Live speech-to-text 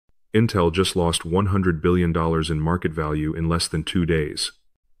Intel just lost $100 billion in market value in less than 2 days.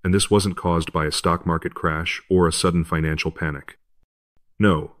 And this wasn't caused by a stock market crash or a sudden financial panic.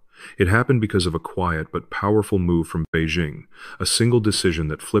 No, it happened because of a quiet but powerful move from Beijing, a single decision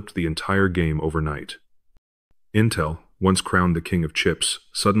that flipped the entire game overnight. Intel, once crowned the king of chips,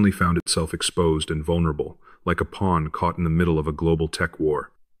 suddenly found itself exposed and vulnerable, like a pawn caught in the middle of a global tech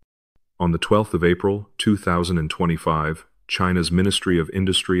war. On the 12th of April, 2025, China's Ministry of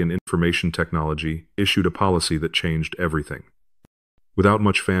Industry and Information Technology issued a policy that changed everything. Without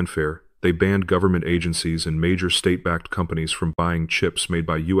much fanfare, they banned government agencies and major state-backed companies from buying chips made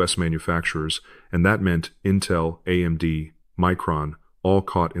by U.S. manufacturers, and that meant Intel, AMD, Micron, all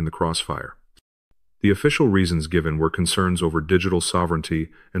caught in the crossfire. The official reasons given were concerns over digital sovereignty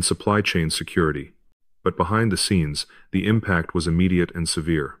and supply chain security. But behind the scenes, the impact was immediate and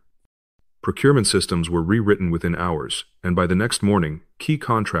severe. Procurement systems were rewritten within hours, and by the next morning, key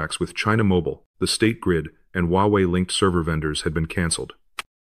contracts with China Mobile, the State Grid, and Huawei-linked server vendors had been cancelled.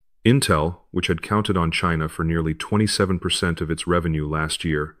 Intel, which had counted on China for nearly 27% of its revenue last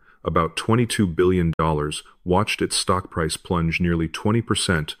year, about $22 billion, watched its stock price plunge nearly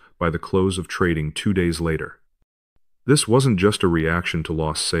 20% by the close of trading 2 days later. This wasn't just a reaction to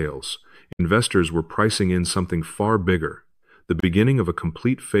lost sales. Investors were pricing in something far bigger, the beginning of a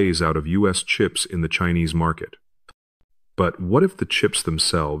complete phase-out of U.S. chips in the Chinese market. But what if the chips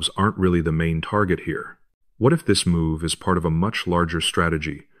themselves aren't really the main target here? What if this move is part of a much larger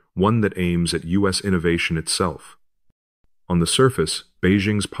strategy, one that aims at U.S. innovation itself? On the surface,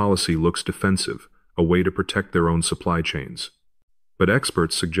 Beijing's policy looks defensive, a way to protect their own supply chains. But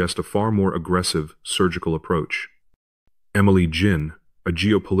experts suggest a far more aggressive, surgical approach. Emily Jin, a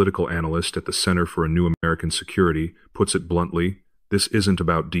geopolitical analyst at the Center for a New American Security, puts it bluntly, this isn't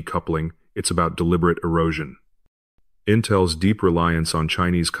about decoupling, it's about deliberate erosion. Intel's deep reliance on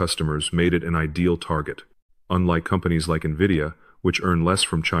Chinese customers made it an ideal target. Unlike companies like Nvidia, which earn less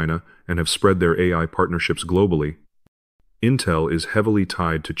from China and have spread their AI partnerships globally, Intel is heavily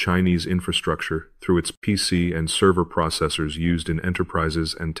tied to Chinese infrastructure through its PC and server processors used in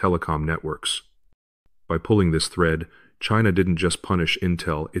enterprises and telecom networks. By pulling this thread, China didn't just punish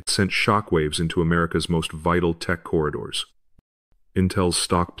Intel, it sent shockwaves into America's most vital tech corridors. Intel's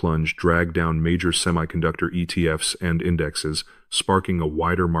stock plunge dragged down major semiconductor ETFs and indexes, sparking a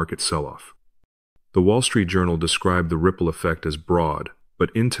wider market sell-off. The Wall Street Journal described the ripple effect as broad,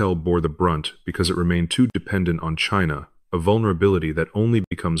 but Intel bore the brunt because it remained too dependent on China, a vulnerability that only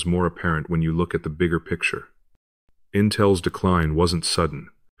becomes more apparent when you look at the bigger picture. Intel's decline wasn't sudden.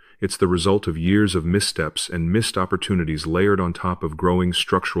 It's the result of years of missteps and missed opportunities layered on top of growing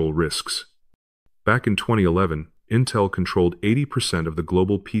structural risks. Back in 2011, Intel controlled 80% of the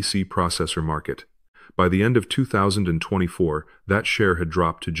global PC processor market. By the end of 2024, that share had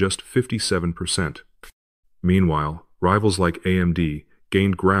dropped to just 57%. Meanwhile, rivals like AMD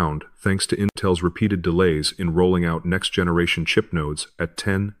gained ground thanks to Intel's repeated delays in rolling out next-generation chip nodes at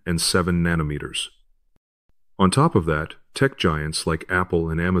 10 and 7 nanometers. On top of that, tech giants like Apple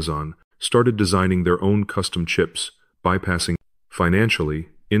and Amazon started designing their own custom chips, bypassing. Financially,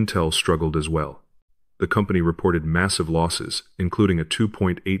 Intel struggled as well. The company reported massive losses, including a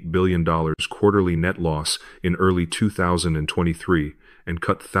 $2.8 billion quarterly net loss in early 2023, and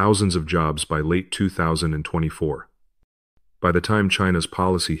cut thousands of jobs by late 2024. By the time China's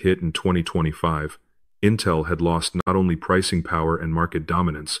policy hit in 2025, Intel had lost not only pricing power and market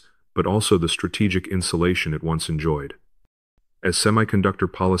dominance, but also the strategic insulation it once enjoyed. As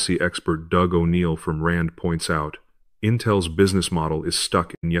semiconductor policy expert Doug O'Neill from RAND points out, Intel's business model is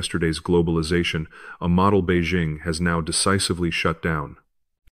stuck in yesterday's globalization, a model Beijing has now decisively shut down.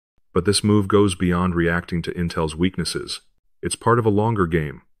 But this move goes beyond reacting to Intel's weaknesses. It's part of a longer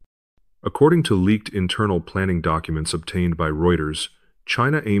game. According to leaked internal planning documents obtained by Reuters,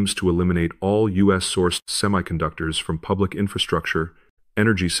 China aims to eliminate all U.S.-sourced semiconductors from public infrastructure,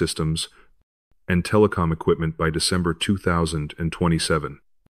 energy systems, and telecom equipment by December 2027.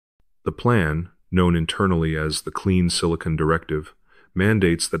 The plan, known internally as the Clean Silicon Directive,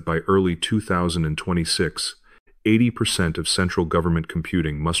 mandates that by early 2026, 80% of central government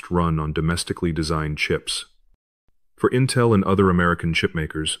computing must run on domestically designed chips. For Intel and other American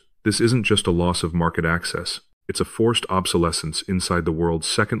chipmakers, this isn't just a loss of market access, it's a forced obsolescence inside the world's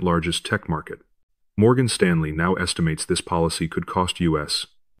second-largest tech market. Morgan Stanley now estimates this policy could cost U.S.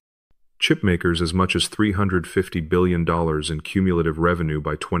 chipmakers as much as $350 billion in cumulative revenue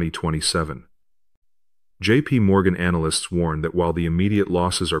by 2027. J.P. Morgan analysts warn that while the immediate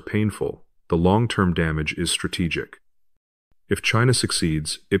losses are painful, the long-term damage is strategic. If China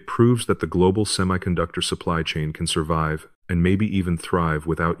succeeds, it proves that the global semiconductor supply chain can survive and maybe even thrive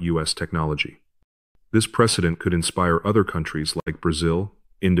without US technology. This precedent could inspire other countries like Brazil,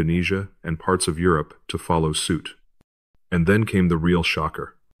 Indonesia, and parts of Europe to follow suit. And then came the real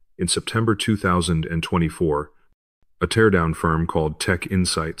shocker. In September 2024, a teardown firm called Tech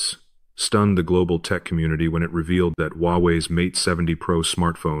Insights stunned the global tech community when it revealed that Huawei's Mate 70 Pro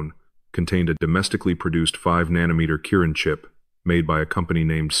smartphone contained a domestically produced 5-nanometer Kirin chip made by a company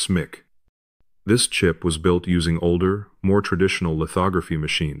named SMIC. This chip was built using older, more traditional lithography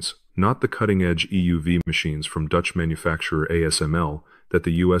machines, not the cutting-edge EUV machines from Dutch manufacturer ASML that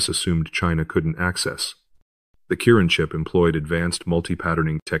the US assumed China couldn't access. The Kirin chip employed advanced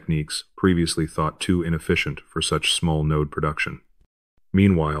multi-patterning techniques previously thought too inefficient for such small node production.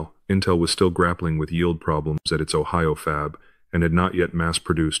 Meanwhile, Intel was still grappling with yield problems at its Ohio fab and had not yet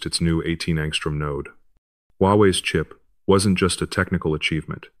mass-produced its new 18-angstrom node. Huawei's chip wasn't just a technical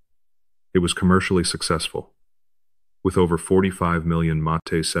achievement. It was commercially successful, with over 45 million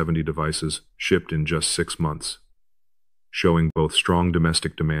Mate 70 devices shipped in just 6 months, showing both strong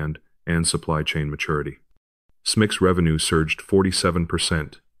domestic demand and supply chain maturity. SMIC's revenue surged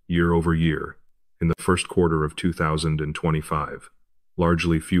 47% year-over-year in the first quarter of 2025,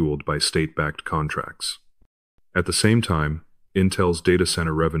 largely fueled by state-backed contracts. At the same time, Intel's data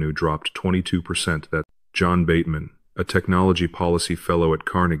center revenue dropped 22%. That John Bateman, a technology policy fellow at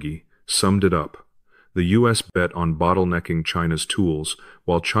Carnegie, summed it up. The US bet on bottlenecking China's tools,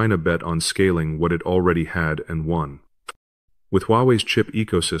 while China bet on scaling what it already had and won. With Huawei's chip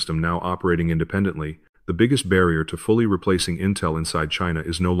ecosystem now operating independently, the biggest barrier to fully replacing Intel inside China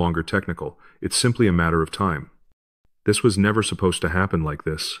is no longer technical, it's simply a matter of time. This was never supposed to happen like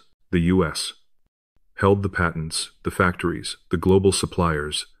this. The US held the patents, the factories, the global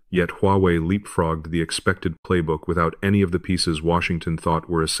suppliers, yet Huawei leapfrogged the expected playbook without any of the pieces Washington thought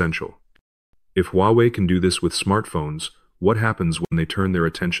were essential. If Huawei can do this with smartphones, what happens when they turn their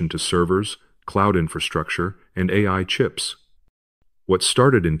attention to servers, cloud infrastructure, and AI chips? What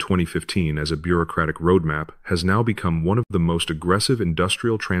started in 2015 as a bureaucratic roadmap has now become one of the most aggressive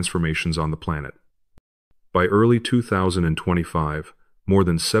industrial transformations on the planet. By early 2025, more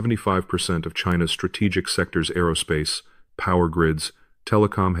than 75% of China's strategic sectors, aerospace, power grids,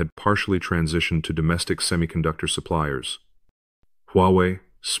 telecom, had partially transitioned to domestic semiconductor suppliers. Huawei,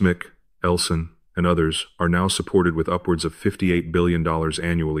 SMIC, Elson, and others are now supported with upwards of $58 billion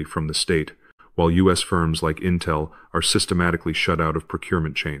annually from the state, while US firms like Intel are systematically shut out of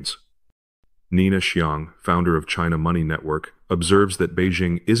procurement chains. Nina Xiang, founder of China Money Network, observes that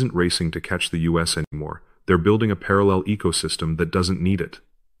Beijing isn't racing to catch the US anymore. They're building a parallel ecosystem that doesn't need it.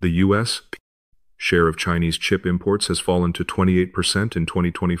 The US share of Chinese chip imports has fallen to 28% in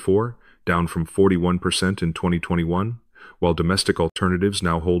 2024, down from 41% in 2021, while domestic alternatives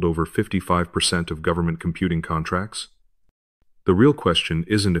now hold over 55% of government computing contracts. The real question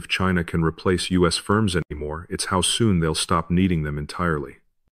isn't if China can replace US firms anymore, it's how soon they'll stop needing them entirely.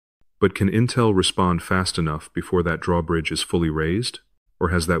 But can Intel respond fast enough before that drawbridge is fully raised, or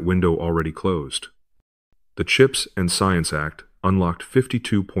has that window already closed? The CHIPS and Science Act unlocked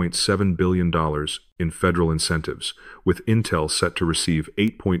 $52.7 billion in federal incentives, with Intel set to receive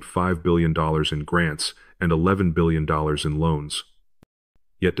 $8.5 billion in grants and $11 billion in loans.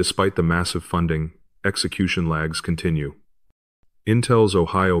 Yet despite the massive funding, execution lags continue. Intel's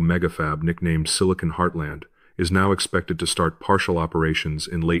Ohio megafab, nicknamed Silicon Heartland, is now expected to start partial operations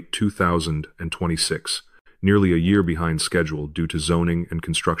in late 2026, nearly a year behind schedule due to zoning and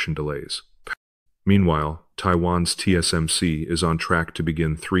construction delays. Meanwhile, Taiwan's TSMC is on track to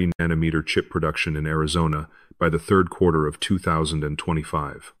begin 3-nanometer chip production in Arizona by the third quarter of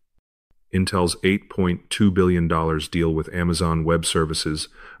 2025. Intel's $8.2 billion deal with Amazon Web Services,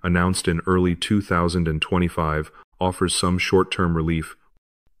 announced in early 2025, offers some short-term relief,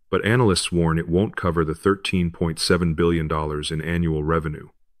 but analysts warn it won't cover the $13.7 billion in annual revenue.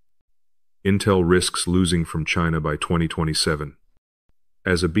 Intel risks losing from China by 2027.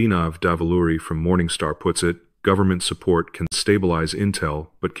 As Abhinav Davuluri from Morningstar puts it, government support can stabilize Intel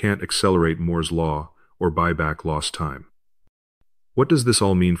but can't accelerate Moore's Law or buy back lost time. What does this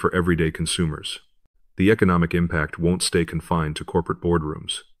all mean for everyday consumers? The economic impact won't stay confined to corporate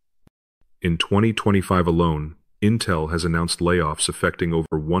boardrooms. In 2025 alone, Intel has announced layoffs affecting over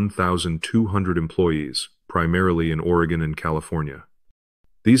 1,200 employees, primarily in Oregon and California.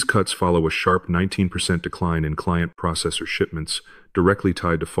 These cuts follow a sharp 19% decline in client processor shipments, directly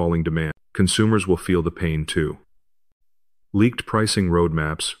tied to falling demand. Consumers will feel the pain too. Leaked pricing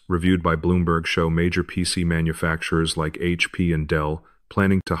roadmaps, reviewed by Bloomberg, show major PC manufacturers like HP and Dell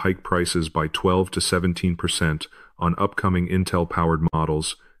planning to hike prices by 12 to 17% on upcoming Intel-powered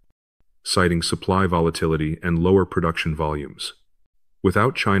models, citing supply volatility and lower production volumes.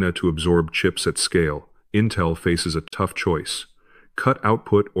 Without China to absorb chips at scale, Intel faces a tough choice: cut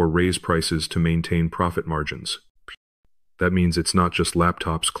output or raise prices to maintain profit margins. That means it's not just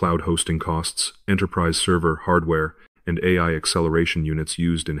laptops, cloud hosting costs, enterprise server hardware, and AI acceleration units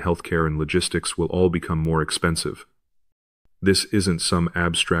used in healthcare and logistics will all become more expensive. This isn't some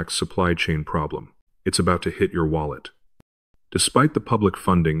abstract supply chain problem. It's about to hit your wallet. Despite the public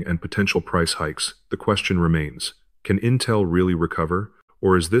funding and potential price hikes, the question remains: can Intel really recover,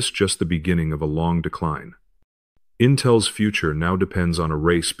 or is this just the beginning of a long decline? Intel's future now depends on a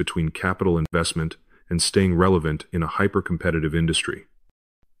race between capital investment and staying relevant in a hyper-competitive industry.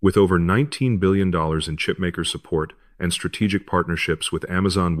 With over $19 billion in chipmaker support and strategic partnerships with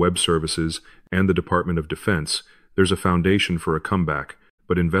Amazon Web Services and the Department of Defense, there's a foundation for a comeback,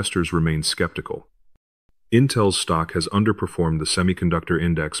 but investors remain skeptical. Intel's stock has underperformed the semiconductor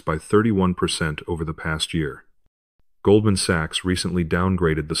index by 31% over the past year. Goldman Sachs recently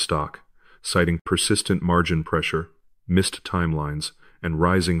downgraded the stock, citing persistent margin pressure, missed timelines, and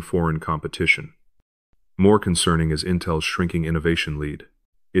rising foreign competition. More concerning is Intel's shrinking innovation lead.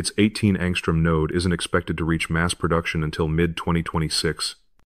 Its 18-angstrom node isn't expected to reach mass production until mid-2026.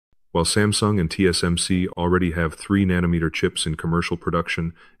 While Samsung and TSMC already have 3-nanometer chips in commercial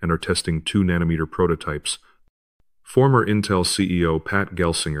production and are testing 2-nanometer prototypes, former Intel CEO Pat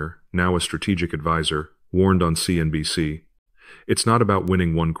Gelsinger, now a strategic advisor, warned on CNBC, "It's not about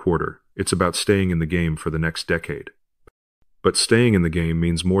winning one quarter, it's about staying in the game for the next decade." But staying in the game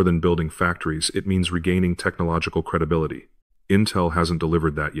means more than building factories, it means regaining technological credibility. Intel hasn't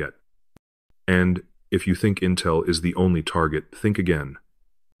delivered that yet. And if you think Intel is the only target, think again.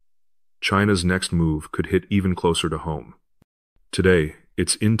 China's next move could hit even closer to home. Today,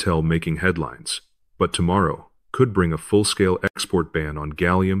 it's Intel making headlines, but tomorrow could bring a full-scale export ban on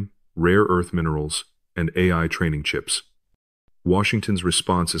gallium, rare earth minerals, and AI training chips. Washington's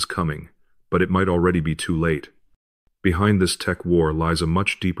response is coming, but it might already be too late. Behind this tech war lies a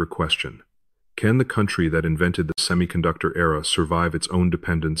much deeper question. Can the country that invented the semiconductor era survive its own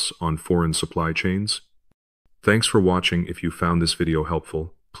dependence on foreign supply chains? Thanks for watching. If you found this video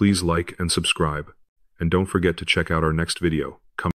helpful, please like and subscribe. And don't forget to check out our next video.